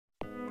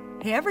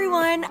Hey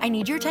everyone, I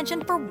need your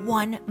attention for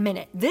 1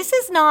 minute. This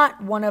is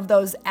not one of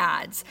those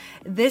ads.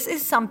 This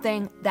is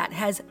something that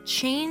has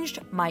changed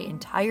my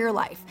entire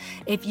life.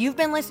 If you've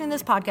been listening to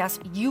this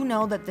podcast, you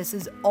know that this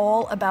is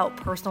all about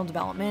personal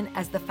development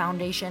as the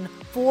foundation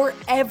for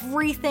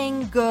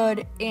everything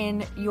good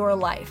in your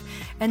life.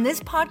 And this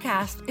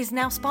podcast is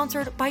now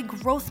sponsored by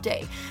Growth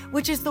Day,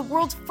 which is the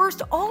world's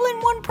first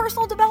all-in-one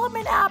personal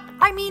development app.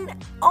 I mean,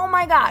 oh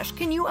my gosh,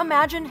 can you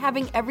imagine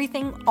having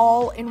everything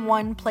all in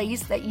one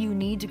place that you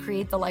need to create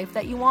the life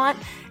that you want?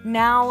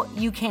 Now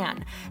you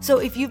can. So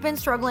if you've been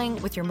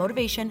struggling with your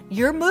motivation,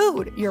 your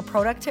mood, your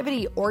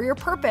productivity, or your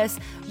purpose,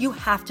 you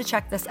have to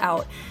check this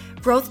out.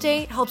 Growth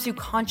Day helps you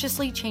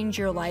consciously change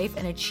your life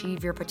and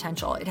achieve your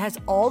potential. It has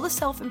all the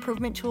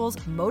self-improvement tools,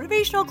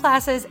 motivational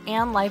classes,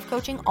 and life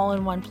coaching all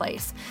in one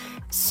place.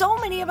 So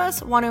many of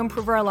us want to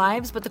improve our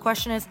lives, but the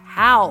question is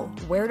how?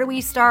 Where do we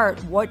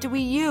start? What do we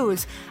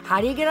use?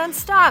 How do you get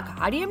unstuck?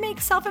 How do you make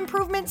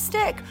self-improvement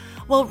stick?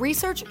 Well,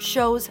 research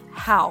shows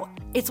how.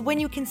 It's when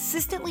you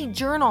consistently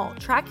journal,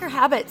 track your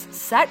habits,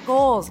 set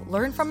goals,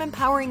 learn from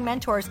empowering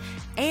mentors,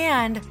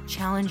 and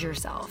challenge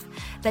yourself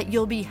that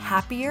you'll be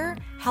happier,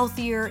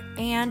 healthier,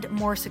 and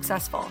more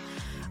successful.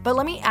 But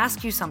let me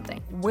ask you something.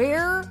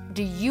 Where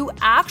do you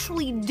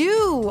actually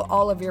do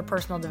all of your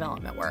personal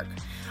development work?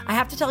 I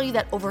have to tell you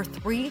that over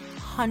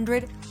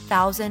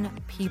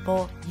 300,000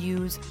 people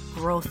use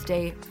Growth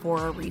Day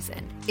for a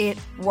reason. It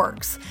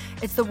works.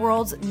 It's the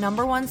world's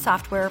 #1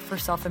 software for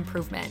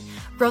self-improvement.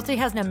 Growth Day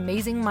has an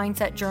amazing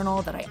mindset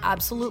journal that I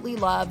absolutely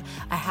love,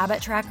 a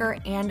habit tracker,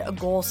 and a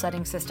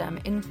goal-setting system.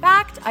 In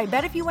fact, I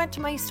bet if you went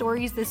to my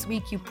stories this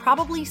week, you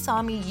probably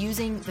saw me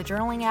using the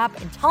journaling app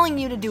and telling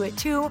you to do it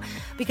too,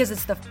 because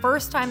it's the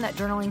first time that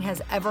journaling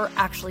has ever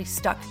actually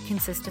stuck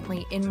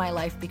consistently in my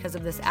life because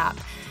of this app.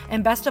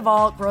 And best of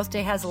all, Growth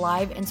Day has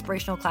live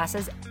inspirational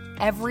classes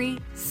every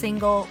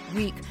single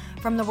week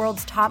from the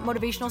world's top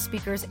motivational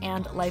speakers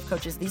and life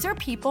coaches. These are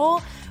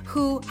people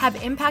who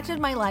have impacted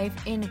my life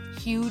in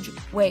huge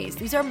ways.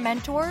 These are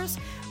mentors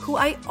who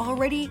I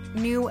already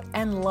knew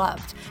and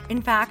loved.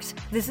 In fact,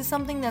 this is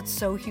something that's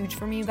so huge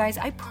for me, you guys.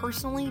 I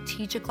personally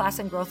teach a class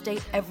in Growth Day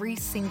every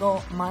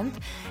single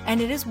month,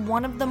 and it is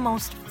one of the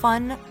most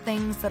fun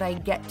things that I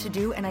get to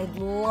do, and I'd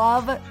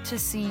love to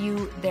see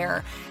you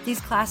there.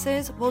 These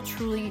classes will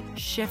truly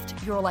shift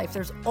your life.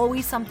 There's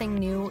always something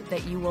new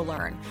that you will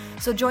learn.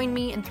 So join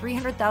me and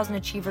 300,000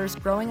 achievers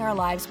growing our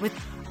lives with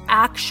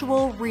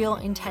actual real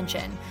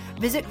intention.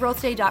 Visit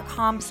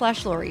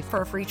growthday.com/Lori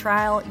for a free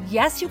trial.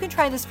 Yes, you can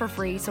try this for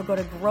free. So go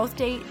to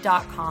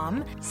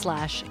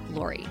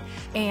growthday.com/Lori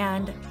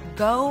and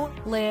go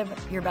live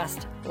your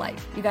best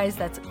life. You guys,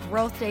 that's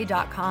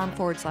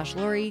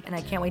growthday.com/Lori. And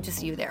I can't wait to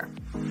see you there.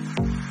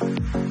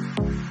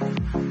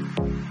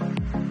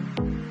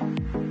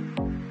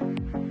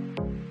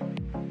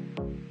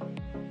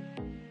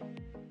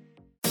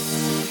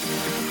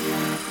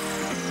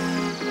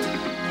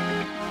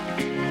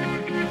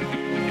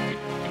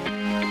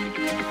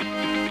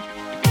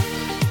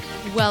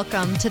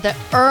 Welcome to the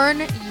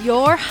Earn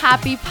Your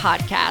Happy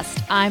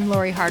podcast. I'm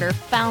Lori Harder,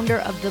 founder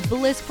of The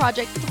Bliss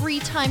Project,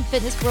 3-time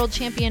fitness world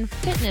champion,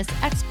 fitness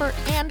expert,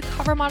 and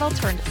cover model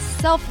turned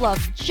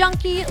self-love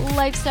junkie,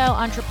 lifestyle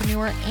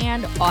entrepreneur,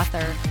 and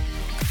author.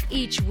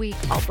 Each week,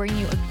 I'll bring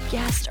you a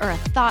guest or a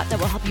thought that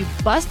will help you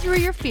bust through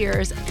your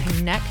fears,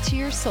 connect to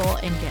your soul,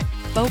 and get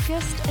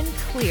focused and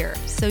clear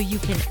so you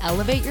can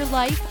elevate your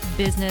life,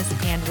 business,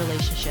 and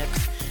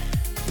relationships.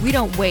 We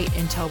don't wait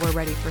until we're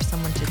ready for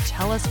someone to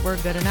tell us we're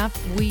good enough.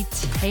 We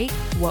take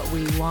what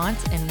we want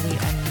and we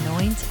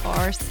anoint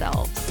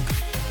ourselves.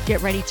 Get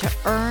ready to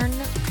earn,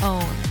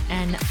 own,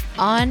 and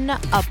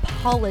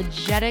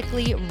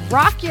unapologetically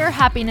rock your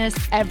happiness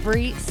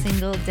every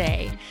single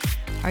day.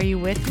 Are you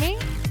with me?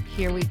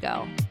 Here we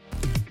go.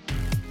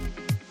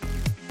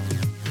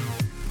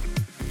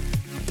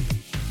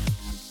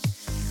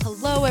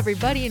 Hello,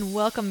 everybody, and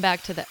welcome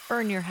back to the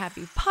Earn Your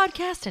Happy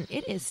podcast. And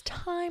it is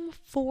time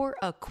for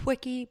a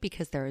quickie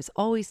because there is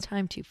always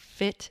time to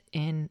fit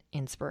in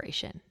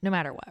inspiration, no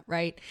matter what,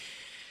 right?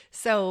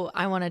 So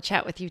I want to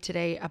chat with you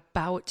today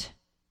about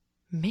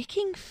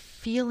making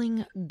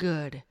feeling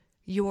good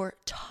your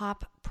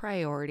top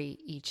priority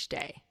each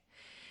day.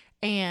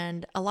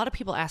 And a lot of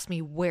people ask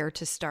me where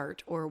to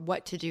start or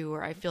what to do,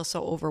 or I feel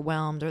so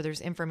overwhelmed, or there's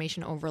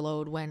information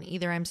overload when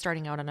either I'm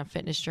starting out on a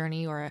fitness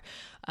journey or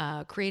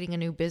creating a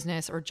new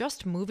business or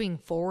just moving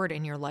forward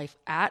in your life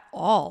at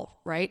all,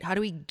 right? How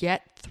do we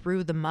get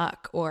through the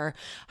muck, or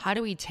how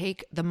do we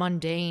take the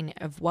mundane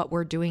of what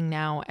we're doing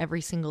now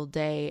every single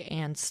day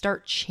and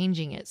start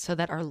changing it so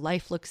that our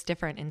life looks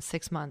different in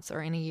 6 months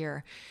or in a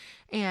year?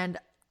 And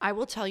I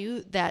will tell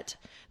you that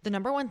the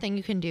 #1 thing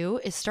you can do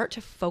is start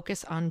to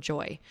focus on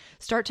joy.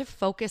 Start to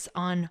focus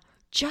on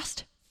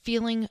just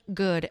feeling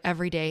good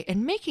every day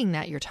and making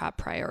that your top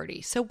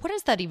priority. So what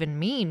does that even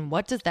mean?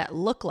 What does that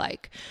look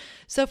like?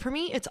 So for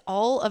me, it's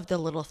all of the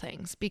little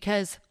things,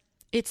 because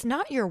it's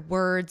not your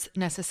words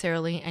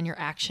necessarily and your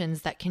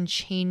actions that can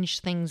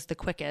change things the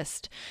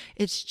quickest.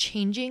 It's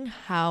changing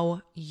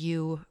how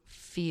you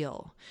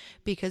feel,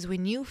 because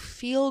when you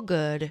feel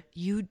good,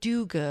 you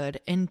do good,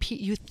 and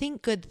you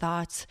think good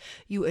thoughts,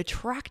 you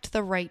attract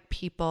the right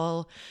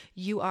people,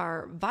 you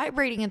are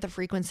vibrating at the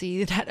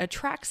frequency that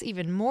attracts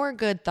even more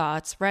good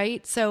thoughts,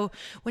 right? So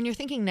when you're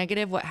thinking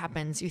negative, what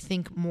happens? You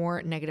think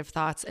more negative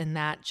thoughts, and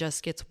that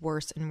just gets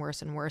worse and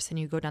worse and worse, and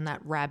you go down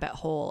that rabbit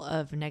hole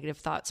of negative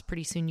thoughts.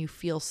 Pretty soon you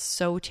feel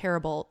so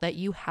terrible that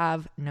you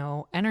have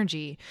no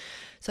energy.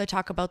 So I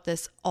talk about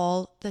this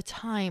all the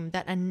time,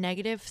 that a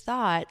negative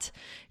thought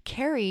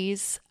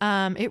carries,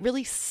 it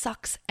really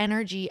sucks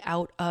energy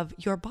out of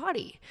your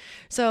body.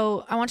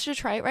 So I want you to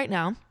try it right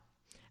now.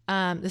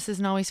 This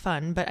isn't always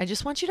fun, but I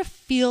just want you to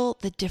feel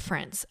the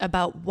difference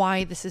about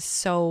why this is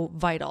so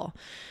vital.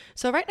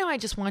 So right now, I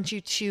just want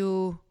you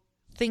to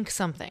think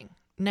something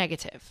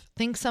negative.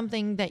 Think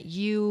something that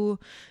you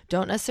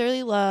don't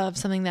necessarily love,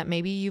 something that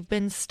maybe you've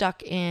been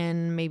stuck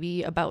in,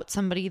 maybe about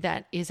somebody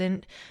that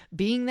isn't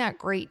being that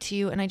great to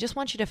you. And I just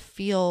want you to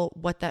feel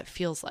what that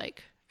feels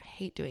like. I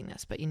hate doing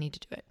this, but you need to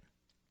do it.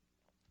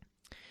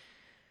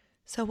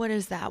 So what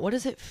is that? What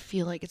does it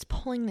feel like? It's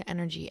pulling the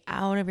energy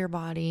out of your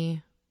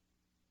body.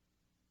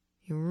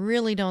 You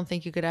really don't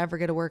think you could ever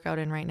get a workout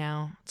in right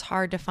now. It's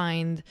hard to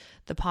find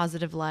the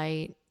positive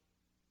light.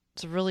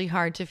 It's really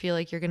hard to feel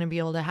like you're going to be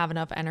able to have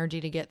enough energy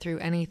to get through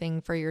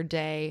anything for your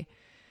day.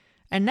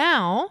 And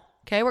now,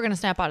 okay, we're going to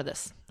snap out of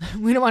this.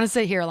 We don't want to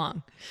sit here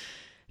long.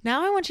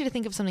 Now I want you to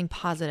think of something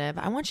positive.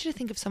 I want you to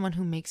think of someone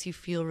who makes you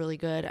feel really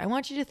good. I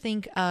want you to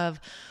think of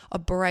a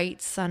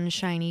bright,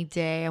 sunshiny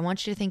day. I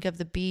want you to think of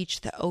the beach,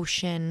 the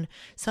ocean,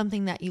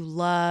 something that you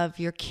love,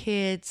 your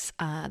kids,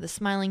 the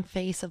smiling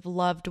face of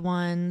loved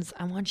ones.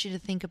 I want you to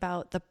think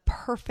about the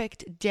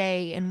perfect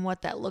day and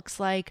what that looks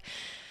like.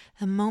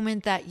 The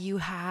moment that you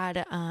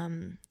had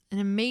an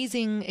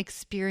amazing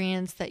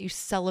experience, that you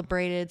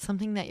celebrated,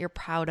 something that you're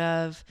proud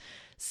of,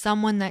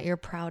 someone that you're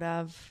proud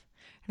of.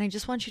 And I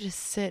just want you to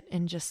sit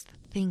and just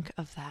think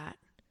of that.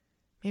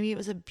 Maybe it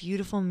was a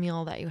beautiful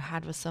meal that you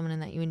had with someone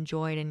and that you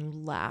enjoyed, and you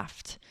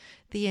laughed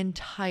the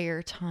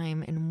entire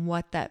time, and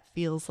what that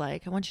feels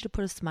like. I want you to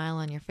put a smile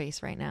on your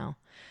face right now.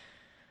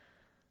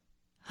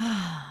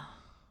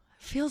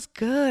 Feels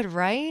good,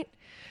 right?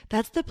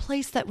 That's the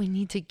place that we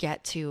need to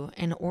get to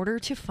in order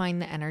to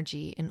find the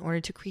energy, in order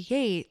to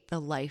create the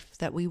life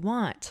that we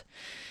want.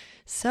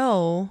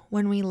 So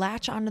when we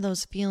latch onto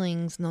those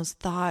feelings and those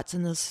thoughts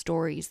and those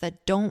stories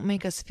that don't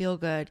make us feel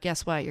good,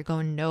 guess what? You're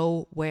going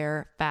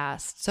nowhere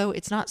fast. So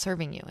it's not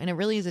serving you. And it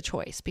really is a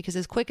choice, because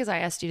as quick as I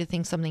asked you to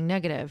think something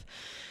negative,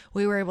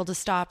 we were able to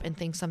stop and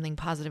think something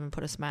positive and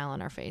put a smile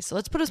on our face. So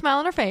let's put a smile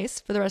on our face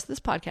for the rest of this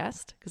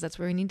podcast, because that's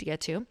where we need to get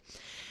to.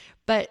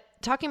 But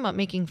talking about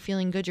making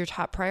feeling good your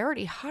top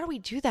priority, how do we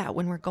do that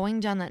when we're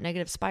going down that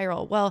negative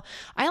spiral? Well,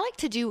 I like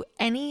to do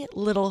any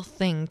little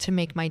thing to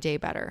make my day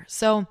better.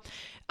 So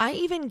I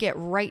even get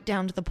right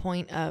down to the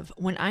point of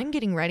when I'm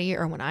getting ready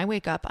or when I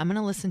wake up, I'm going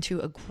to listen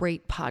to a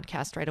great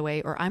podcast right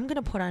away, or I'm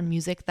going to put on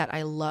music that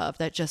I love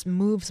that just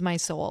moves my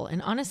soul.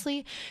 And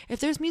honestly,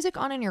 if there's music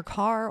on in your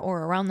car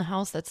or around the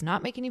house that's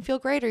not making you feel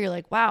great, or you're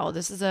like, wow,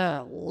 this is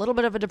a little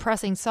bit of a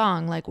depressing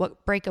song, like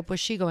what breakup was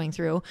she going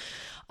through?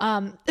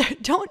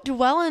 Don't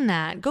dwell in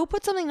that. Go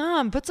put something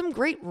on, put some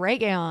great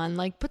reggae on,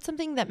 like put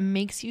something that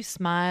makes you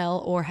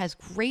smile or has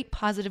great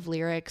positive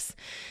lyrics.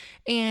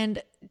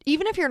 And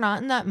even if you're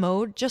not in that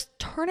mode, just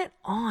turn it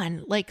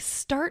on. Like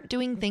start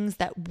doing things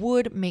that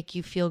would make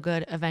you feel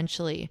good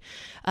eventually.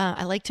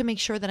 I like to make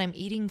sure that I'm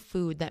eating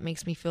food that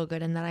makes me feel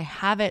good and that I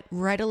have it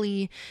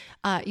readily,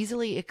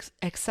 easily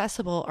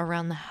accessible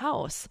around the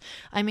house.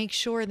 I make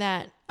sure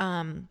that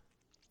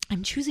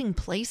I'm choosing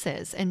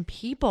places and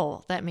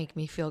people that make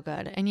me feel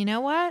good. And you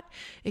know what?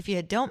 If you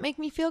don't make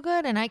me feel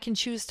good and I can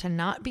choose to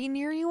not be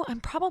near you, I'm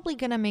probably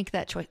going to make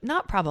that choice.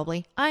 Not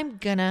probably, I'm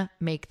going to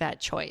make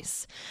that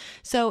choice.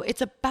 So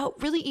it's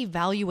about really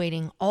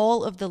evaluating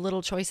all of the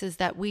little choices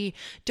that we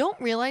don't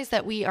realize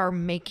that we are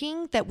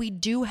making, that we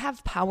do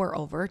have power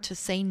over to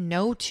say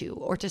no to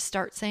or to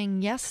start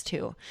saying yes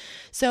to.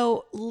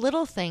 So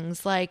little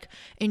things like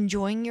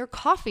enjoying your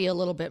coffee a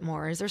little bit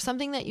more. Is there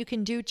something that you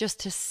can do just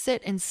to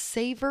sit and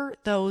savor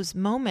those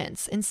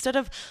moments instead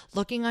of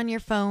looking on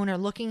your phone or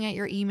looking at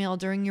your email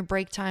during your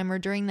break time or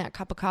during that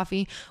cup of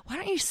coffee? Why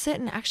don't you sit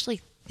and actually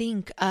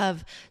think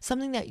of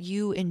something that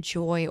you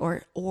enjoy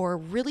or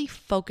really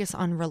focus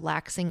on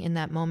relaxing in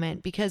that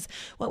moment? Because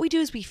what we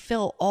do is we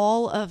fill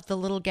all of the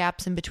little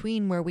gaps in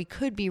between where we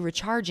could be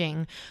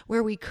recharging,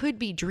 where we could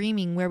be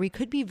dreaming, where we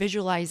could be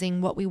visualizing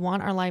what we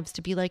want our lives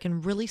to be like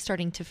and really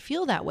starting to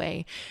feel that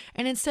way.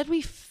 And instead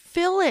we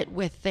fill it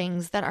with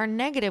things that are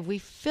negative. We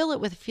fill it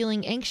with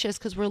feeling anxious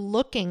because we're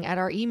looking at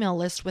our email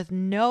list with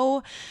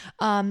no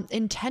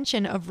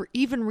intention of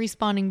even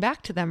responding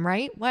back to them,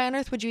 right? Why on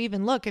earth would you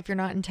even look if you're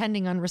not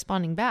intending on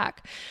responding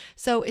back?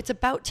 So it's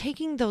about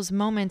taking those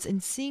moments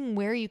and seeing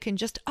where you can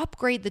just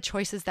upgrade the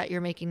choices that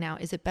you're making now.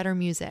 Is it better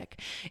music?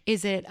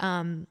 Is it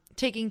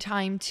taking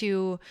time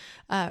to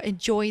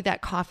enjoy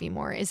that coffee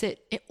more? Is it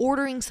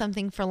ordering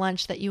something for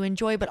lunch that you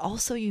enjoy, but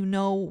also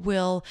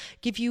will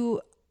give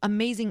you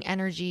amazing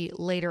energy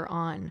later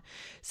on?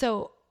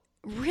 So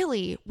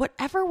really,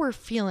 whatever we're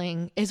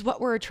feeling is what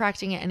we're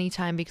attracting at any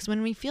time. Because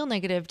when we feel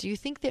negative, do you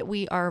think that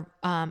we are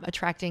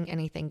attracting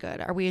anything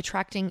good? Are we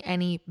attracting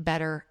any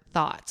better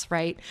thoughts,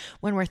 right?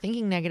 When we're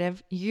thinking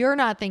negative, you're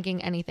not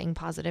thinking anything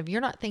positive. You're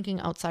not thinking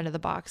outside of the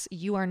box.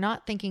 You are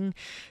not thinking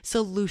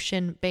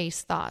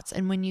solution-based thoughts.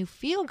 And when you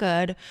feel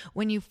good,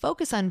 when you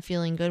focus on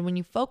feeling good, when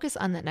you focus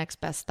on that next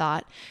best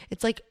thought,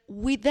 it's like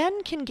we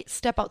then can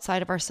step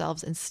outside of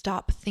ourselves and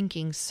stop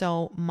thinking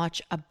so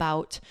much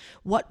about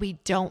what we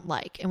don't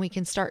like, and we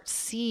can start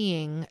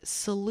seeing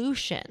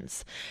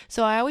solutions.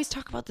 So I always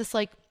talk about this,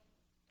 like,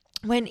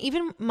 when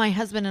even my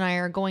husband and I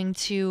are going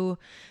to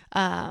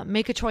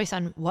make a choice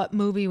on what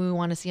movie we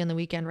want to see on the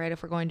weekend, right?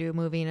 If we're going to a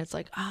movie and it's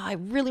like, oh, I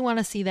really want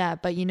to see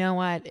that, but you know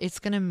what? It's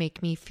going to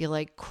make me feel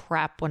like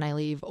crap when I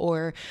leave,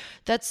 or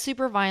that's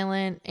super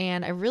violent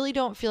and I really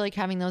don't feel like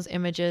having those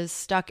images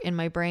stuck in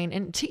my brain.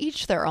 And to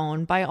each their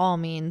own, by all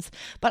means.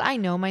 But I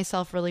know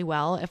myself really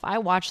well. If I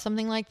watch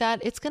something like that,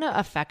 it's going to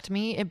affect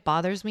me. It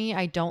bothers me.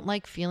 I don't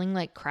like feeling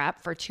like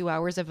crap for 2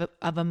 hours of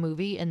a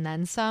movie and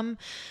then some,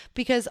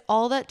 because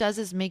all that does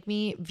is make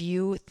me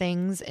view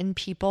things and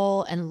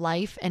people and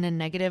life in a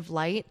negative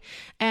light.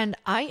 And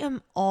I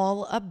am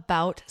all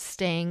about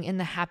staying in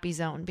the happy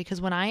zone, because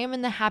when I am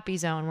in the happy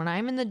zone, when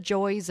I'm in the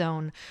joy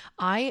zone,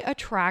 I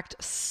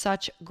attract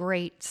such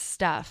great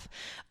stuff.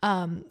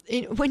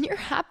 When you're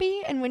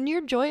happy and when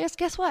you're joyous,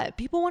 guess what?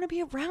 People want to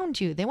be around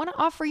you. They want to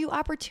offer you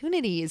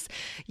opportunities.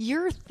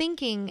 You're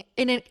thinking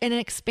in an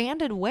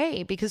expanded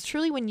way, because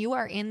truly when you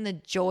are in the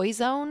joy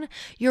zone,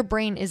 your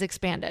brain is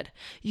expanded.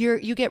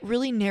 You get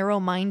really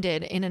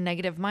narrow-minded in a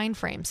negative mind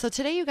frame. So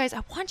today, you guys,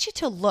 I want you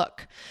to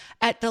look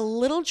at the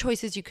little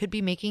choices you could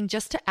be making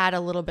just to add a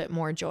little bit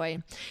more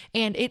joy.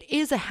 And it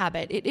is a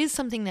habit. It is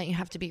something that you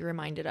have to be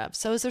reminded of.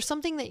 So is there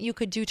something that you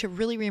could do to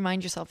really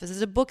remind yourself? Is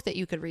it a book that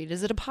you could read?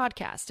 Is it a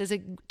podcast? Is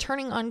it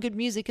turning on good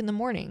music in the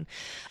morning?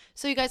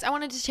 So you guys, I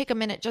wanted to take a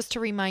minute just to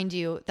remind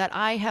you that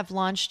I have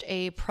launched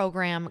a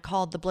program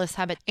called The Bliss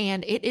Habit,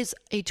 and it is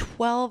a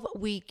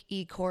 12-week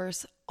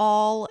e-course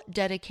all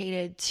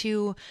dedicated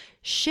to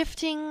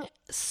shifting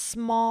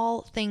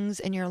small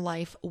things in your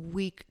life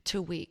week to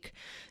week.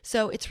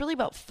 So it's really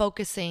about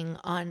focusing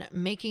on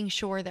making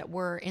sure that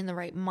we're in the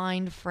right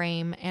mind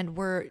frame and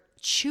we're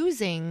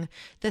choosing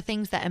the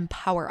things that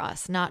empower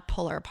us, not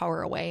pull our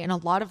power away. And a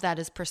lot of that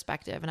is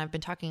perspective. And I've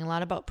been talking a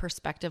lot about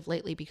perspective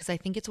lately because I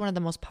think it's one of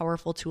the most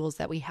powerful tools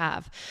that we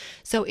have.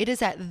 So it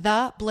is at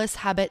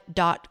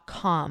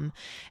theblishabit.com.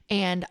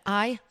 And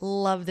I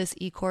love this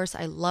e-course.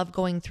 I love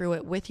going through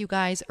it with you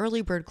guys.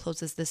 Early bird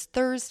closes this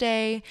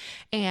Thursday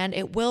and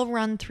it will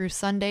run through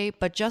Sunday,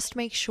 but just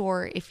make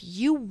sure if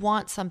you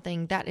want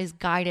something that is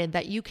guided,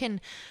 that you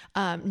can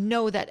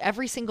know that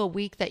every single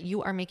week that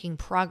you are making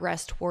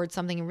progress towards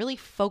something and really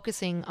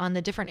focusing on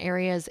the different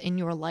areas in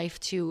your life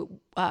to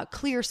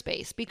clear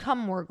space, become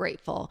more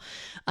grateful,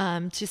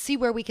 to see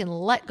where we can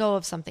let go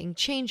of something,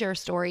 change our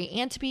story,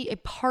 and to be a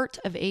part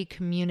of a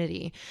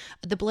community.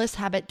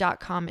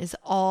 Theblishabit.com is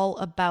all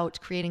about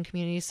creating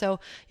community.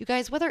 So you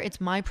guys, whether it's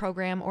my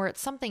program or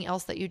it's something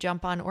else that you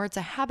jump on, or it's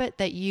a habit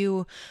that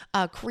you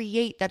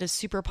create that is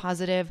super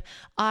positive,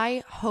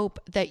 I hope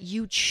that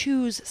you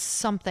choose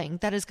something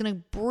that is going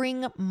to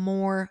bring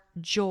more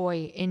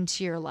joy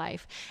into your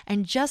life,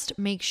 and just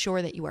make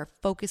sure that you are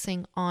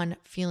focusing on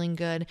feeling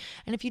good.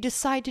 And if you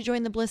decide to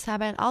join the Bliss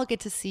Habit, I'll get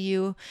to see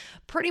you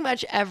pretty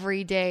much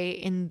every day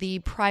in the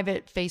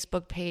private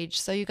Facebook page.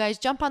 So you guys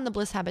jump on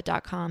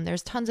theblishabit.com.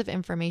 There's tons of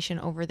information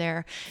over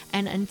there.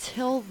 And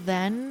until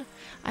then,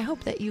 I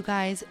hope that you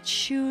guys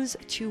choose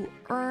to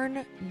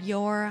earn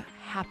your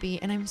happy.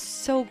 And I'm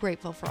so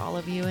grateful for all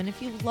of you. And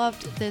if you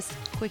loved this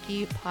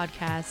quickie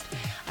podcast,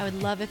 I would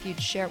love if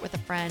you'd share it with a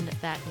friend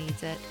that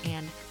needs it.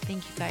 And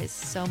thank you guys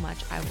so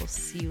much. I will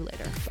see you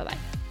later. Bye-bye.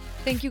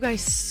 Thank you guys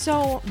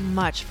so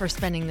much for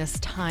spending this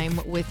time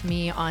with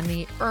me on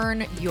the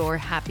Earn Your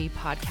Happy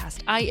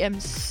podcast. I am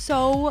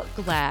so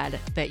glad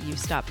that you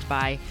stopped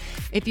by.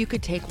 If you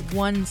could take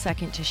 1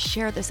 second to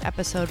share this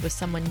episode with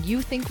someone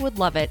you think would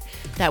love it,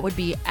 that would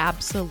be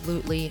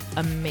absolutely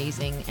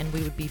amazing, and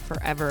we would be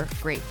forever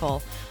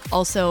grateful.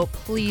 Also,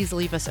 please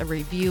leave us a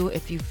review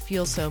if you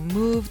feel so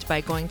moved by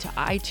going to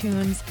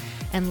iTunes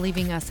and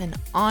leaving us an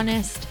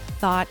honest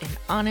thought, an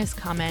honest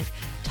comment.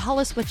 Tell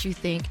us what you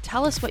think.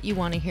 Tell us what you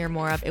want to hear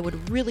more of. It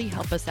would really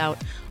help us out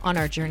on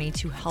our journey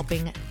to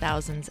helping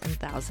thousands and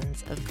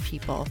thousands of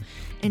people.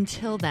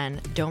 Until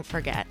then, don't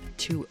forget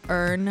to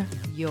earn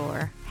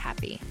your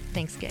happy.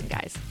 Thanks again,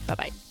 guys.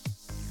 Bye-bye.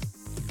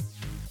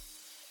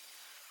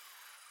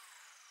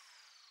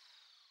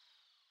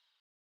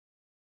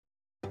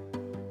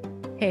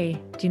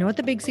 Hey, do you know what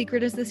the big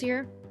secret is this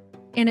year?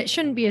 And it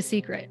shouldn't be a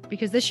secret,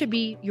 because this should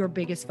be your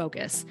biggest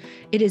focus.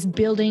 It is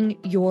building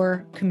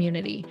your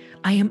community.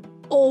 I am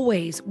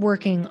always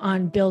working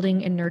on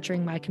building and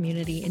nurturing my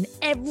community, and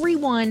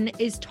everyone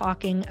is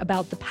talking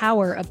about the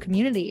power of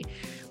community.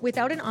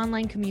 Without an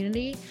online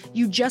community,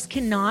 you just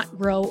cannot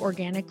grow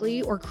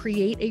organically or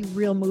create a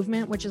real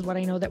movement, which is what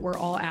I know that we're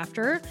all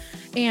after.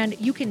 And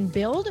you can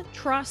build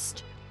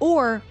trust,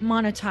 or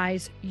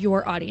monetize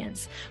your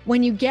audience.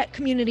 When you get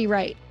community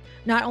right,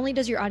 not only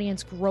does your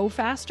audience grow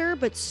faster,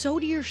 but so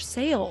do your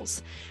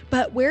sales.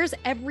 But where's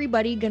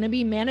everybody going to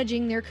be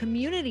managing their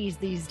communities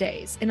these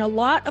days? And a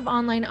lot of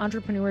online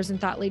entrepreneurs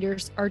and thought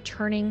leaders are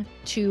turning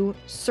to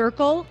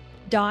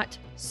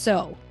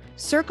Circle.so.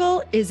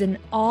 Circle is an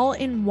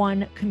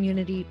all-in-one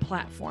community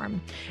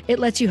platform. It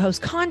lets you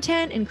host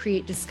content and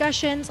create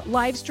discussions,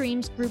 live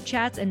streams, group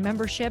chats, and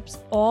memberships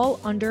all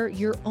under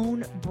your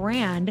own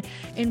brand.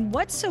 And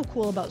what's so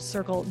cool about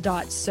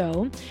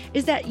Circle.so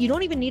is that you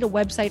don't even need a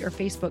website or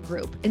Facebook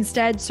group.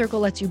 Instead,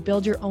 Circle lets you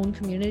build your own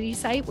community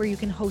site where you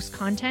can host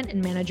content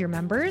and manage your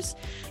members.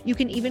 You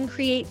can even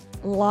create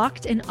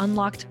locked and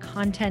unlocked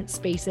content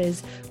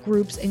spaces,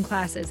 groups, and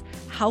classes.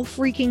 How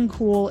freaking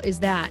cool is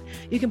that?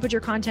 You can put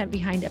your content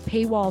behind a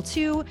paywall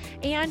too,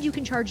 and you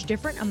can charge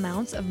different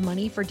amounts of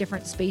money for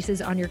different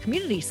spaces on your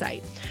community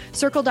site.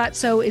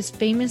 Circle.so is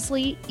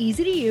famously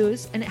easy to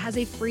use, and it has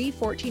a free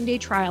 14-day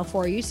trial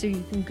for you, so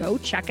you can go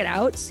check it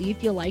out, see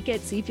if you like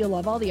it, see if you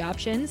love all the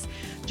options.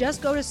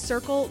 Just go to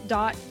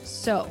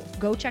Circle.so.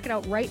 Go check it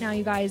out right now,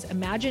 you guys.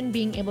 Imagine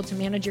being able to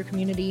manage your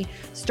community,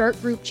 start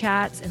group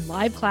chats and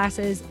live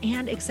classes,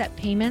 and accept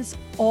payments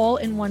all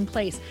in one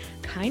place.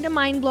 Kind of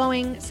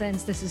mind-blowing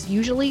since this is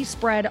usually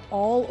spread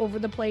all over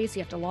the place.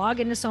 You have to log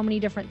into so many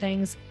different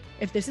things.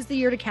 If this is the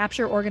year to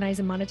capture, organize,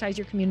 and monetize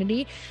your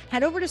community,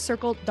 head over to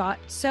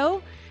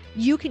Circle.so.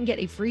 You can get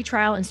a free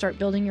trial and start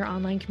building your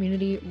online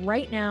community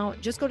right now.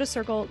 Just go to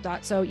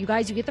Circle.so. You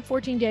guys, you get the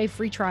 14-day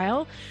free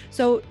trial.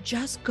 So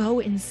just go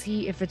and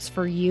see if it's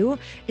for you.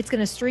 It's going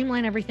to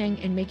streamline everything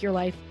and make your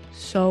life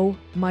so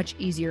much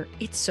easier.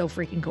 It's so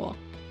freaking cool.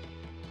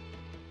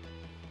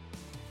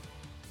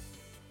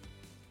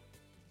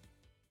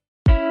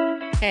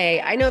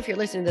 Hey, I know if you're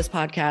listening to this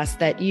podcast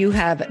that you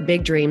have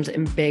big dreams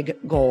and big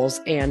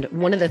goals. And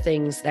one of the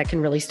things that can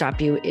really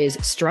stop you is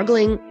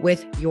struggling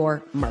with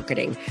your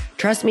marketing.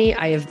 Trust me,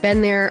 I have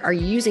been there. Are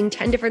you using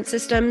 10 different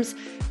systems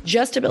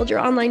just to build your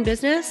online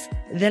business?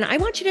 Then I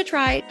want you to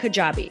try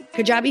Kajabi.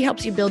 Kajabi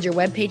helps you build your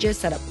web pages,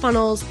 set up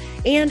funnels,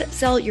 and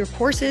sell your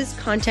courses,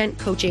 content,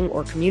 coaching,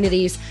 or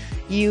communities.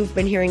 You've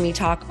been hearing me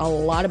talk a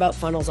lot about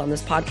funnels on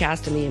this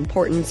podcast and the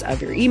importance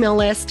of your email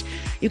list.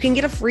 You can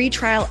get a free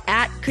trial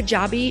at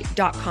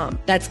kajabi.com.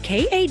 That's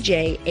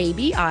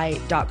Kajabi.com.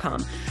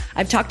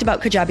 I've talked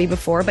about Kajabi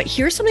before, but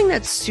here's something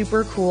that's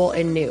super cool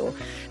and new.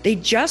 They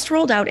just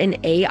rolled out an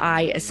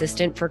AI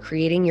assistant for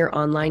creating your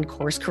online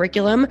course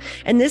curriculum.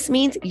 And this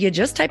means you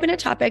just type in a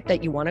topic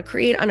that you want to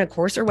create on a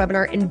course or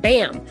webinar and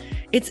bam,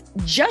 it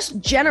just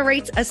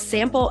generates a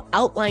sample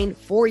outline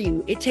for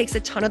you. It takes a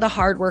ton of the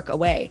hard work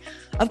away.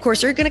 Of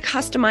course, you're going to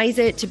customize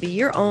it to be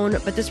your own,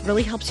 but this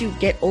really helps you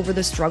get over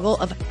the struggle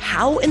of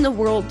how in the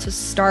world to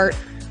start,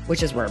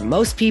 which is where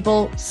most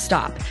people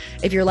stop.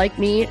 If you're like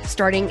me,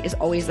 starting is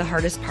always the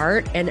hardest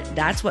part, and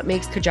that's what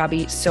makes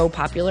Kajabi so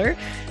popular.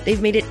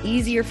 They've made it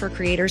easier for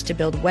creators to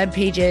build web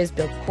pages,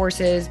 build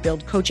courses,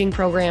 build coaching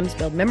programs,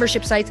 build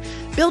membership sites,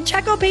 build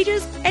checkout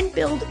pages, and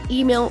build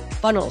email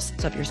funnels.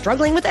 So if you're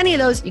struggling with any of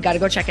those, you got to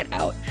go check it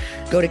out.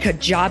 Go to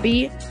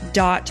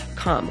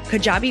Kajabi.com.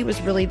 Kajabi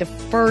was really the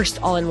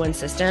first all-in-one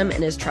system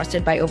and is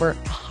trusted by over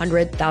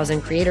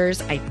 100,000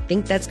 creators. I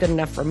think that's good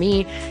enough for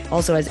me.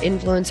 Also, as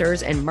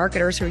influencers and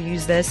marketers who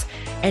use this.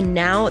 And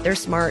now their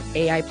smart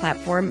AI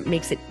platform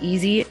makes it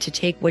easy to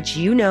take what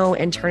you know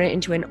and turn it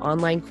into an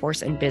online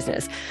course and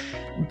business.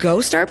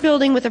 Go start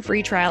building with a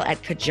free trial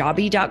at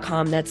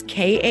Kajabi.com. That's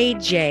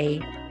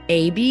Kajabi.com.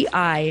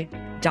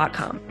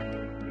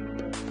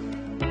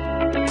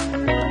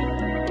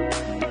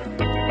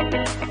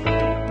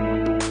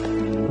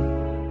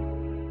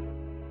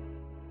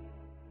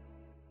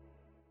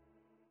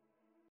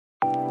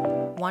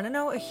 Want to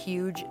know a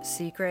huge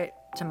secret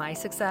to my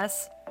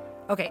success?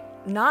 Okay,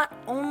 not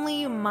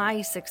only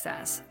my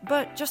success,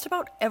 but just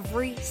about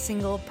every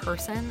single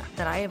person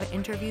that I have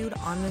interviewed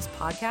on this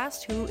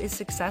podcast who is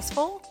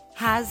successful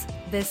has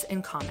this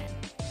in common.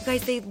 You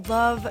guys, they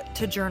love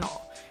to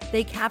journal.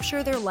 They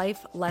capture their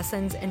life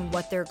lessons and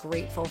what they're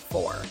grateful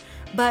for.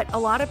 But a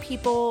lot of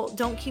people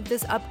don't keep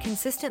this up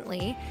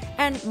consistently.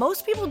 And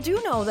most people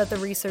do know that the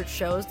research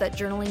shows that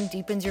journaling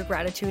deepens your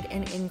gratitude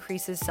and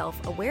increases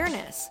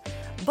self-awareness.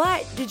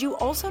 But did you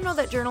also know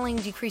that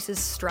journaling decreases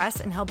stress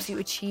and helps you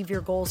achieve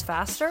your goals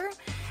faster?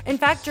 In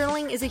fact,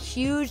 journaling is a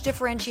huge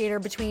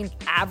differentiator between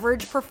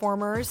average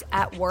performers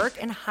at work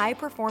and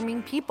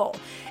high-performing people.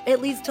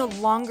 It leads to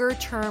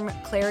longer-term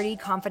clarity,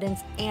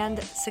 confidence,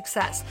 and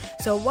success.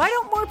 So why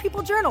don't more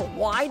people journal?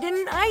 Why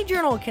didn't I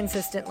journal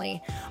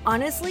consistently?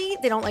 Honestly,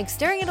 they don't like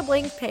staring at a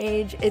blank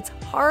page. It's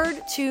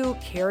hard to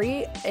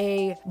carry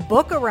a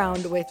book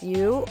around with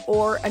you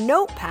or a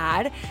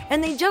notepad,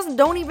 and they just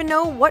don't even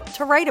know what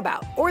to write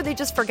about, or they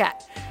just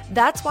forget.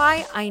 That's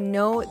why I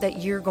know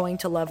that you're going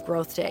to love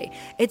Growth Day.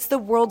 It's the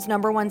world's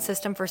 #1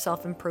 system for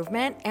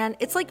self-improvement, and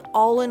it's like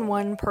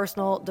all-in-one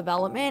personal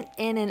development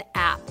in an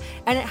app.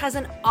 And it has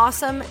an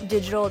awesome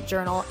digital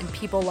journal, and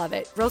people love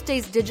it. Growth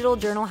Day's digital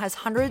journal has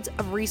hundreds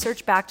of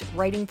research-backed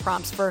writing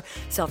prompts for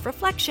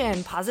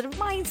self-reflection, positive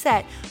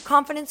mindset,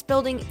 confidence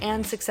building,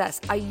 and success.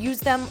 I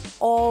use them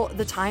all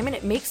the time, and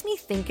it makes me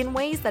think in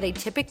ways that I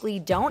typically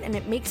don't, and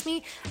it makes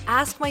me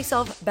ask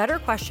myself better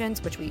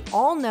questions, which we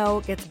all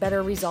know gets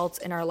better results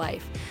in our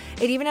life.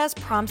 It even has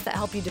prompts that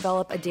help you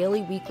develop a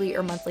daily, weekly,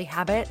 or monthly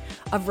habit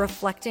of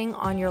reflecting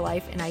on your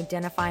life and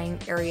identifying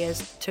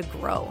areas to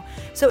grow.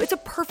 So it's a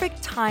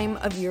perfect time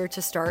of year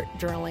to start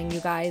journaling, you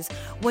guys.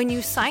 When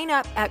you sign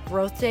up at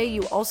Growth Day,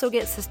 you also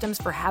get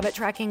systems for habit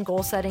tracking,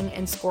 goal setting,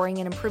 and scoring,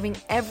 and improving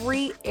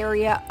every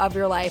area of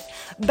your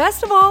life.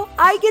 Best of all,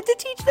 I get to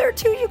teach there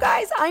too, you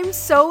guys. I'm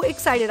so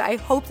excited. I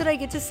hope that I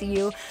get to see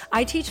you.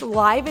 I teach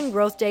live in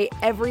Growth Day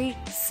every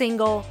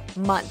single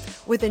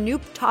month with a new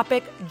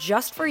topic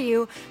just for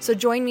you. So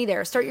join me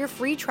there. Start your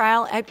free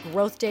trial at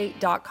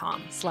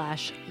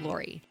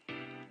growthday.com/Lori.